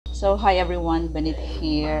So hi everyone, Vaneth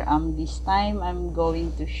here. This time I'm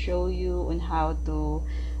going to show you on how to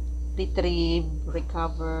retrieve,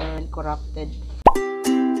 recover corrupted.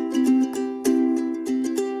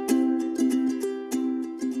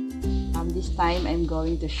 This time I'm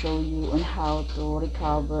going to show you on how to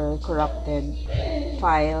recover corrupted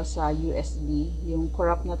files sa USB. Yung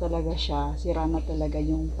corrupt na talaga siya, sira na talaga,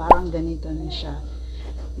 yung parang ganito na siya.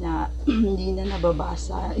 Na hindi na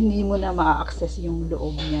nababasa, hindi mo na ma-access yung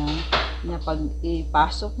loob niya, na pag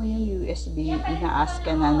ipasok mo yung USB, ina-ask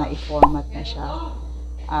ka na i-format na siya.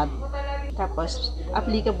 At tapos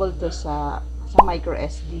applicable to sa micro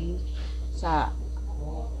SD, sa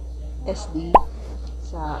SD,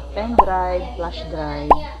 sa pen drive, flash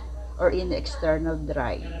drive, or in external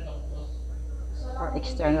drive or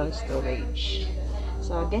external storage.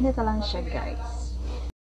 So ganito lang siya, guys.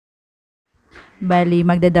 Bali,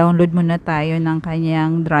 magda-download muna tayo ng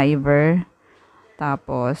kanyang driver.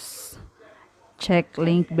 Tapos, check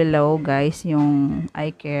link below, guys, yung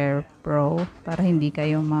iCare Pro para hindi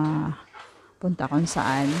kayo mapunta kung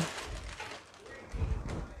saan.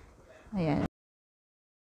 Ayan.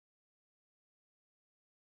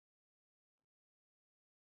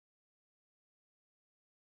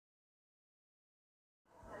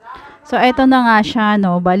 So, eto na nga siya,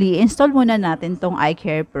 no. Bali, install muna natin tong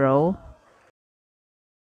iCare Pro.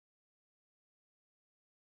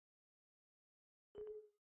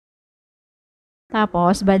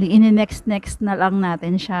 Tapos, bali, next na lang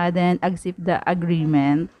natin siya. Then, accept the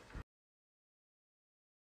agreement.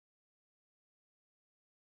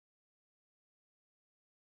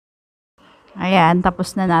 Ayan,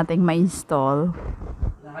 tapos na nating ma-install.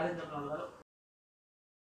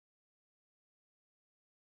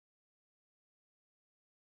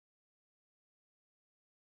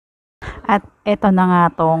 At eto na nga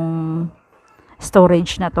tong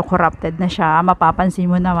storage na to, corrupted na siya. Mapapansin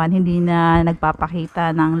mo naman, hindi na nagpapakita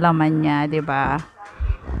ng laman niya, 'di ba?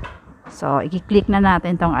 So, i-click na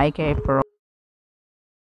natin tong iCare Pro.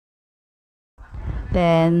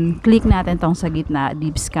 Then, click natin tong sa gitna,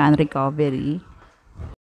 Deep Scan Recovery.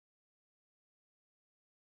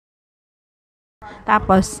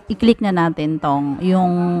 Tapos, i-click na natin tong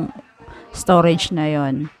yung storage na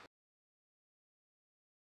yon.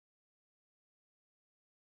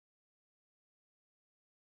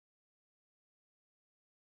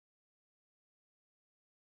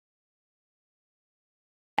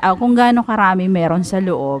 Kung gaano karami meron sa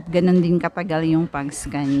loob, ganun din katagal yung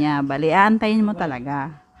pag-scan niya. Bali, aantayin mo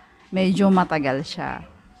talaga. Medyo matagal siya.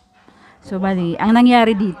 So, bali, ang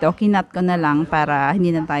nangyari dito, kinat ko na lang para hindi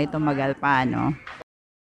na tayo tumagal pa, no?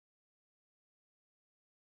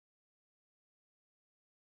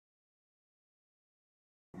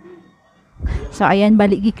 So, ayan,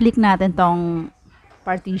 bali, i-click natin tong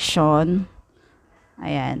partition.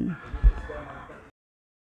 Ayan.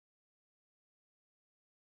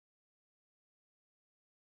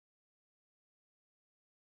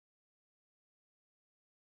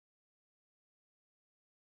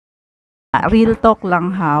 Real talk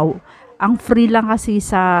lang, how ang free lang kasi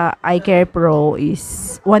sa iCare Pro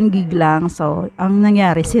is 1 gig lang. So, ang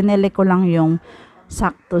nangyari, sinelect ko lang yung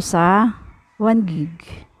sakto sa 1 gig.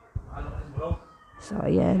 So,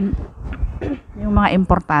 ayan. Yung mga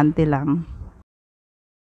importante lang.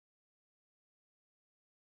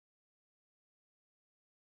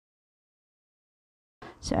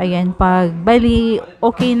 So, ayan. Pag bali,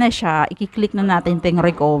 okay na siya, i-click na natin yung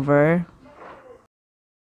recover.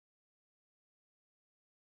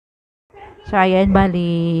 So, ayan,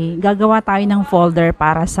 bali, gagawa tayo ng folder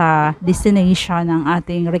para sa destination ng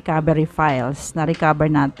ating recovery files, na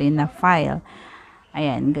recover natin na file.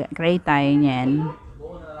 Ayan, create tayo niyan.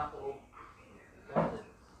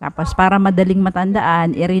 Tapos, para madaling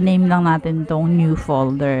matandaan, i-rename lang natin tong new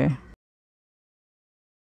folder.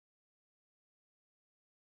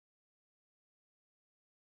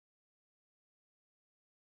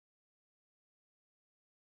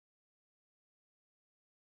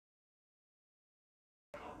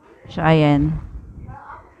 So, ayan.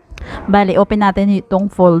 Bali, open natin itong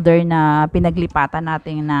folder na pinaglipatan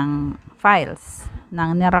natin ng files,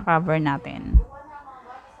 ng nirecover natin.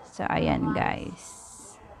 So, ayan, guys.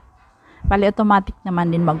 Bali, automatic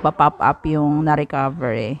naman din magpa-pop up yung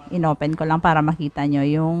na-recover eh. In-open ko lang para makita nyo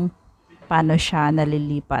yung paano siya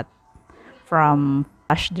nalilipat from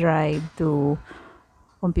flash drive to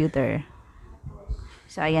computer.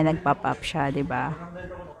 So, ayan, nag-pop up siya, diba?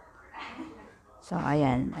 So,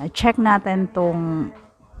 ayan. Check natin tong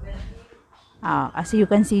as you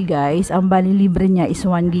can see, guys, ang bali libre niya is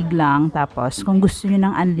 1 gig lang. Tapos, kung gusto niyo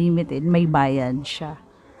ng unlimited, may bayad siya.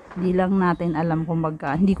 Hindi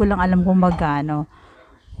ko lang alam kung magkano.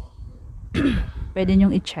 pwede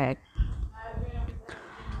nyong i-check.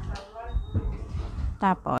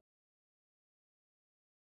 Tapos,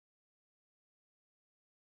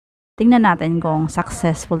 tingnan natin kung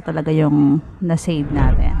successful talaga yung na-save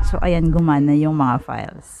natin. So, ayan, gumana yung mga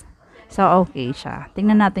files. So, okay siya.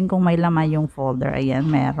 Tingnan natin kung may laman yung folder. Ayan,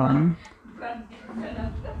 meron.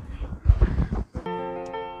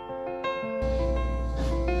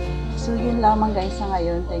 So, yun lamang guys sa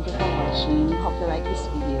ngayon. Thank you for watching. Hope you like this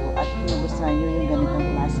video. At kung nagustuhan nyo yung ganitong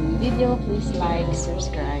klaseng video, please like,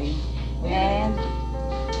 subscribe, and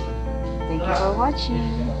thank you for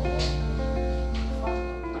watching.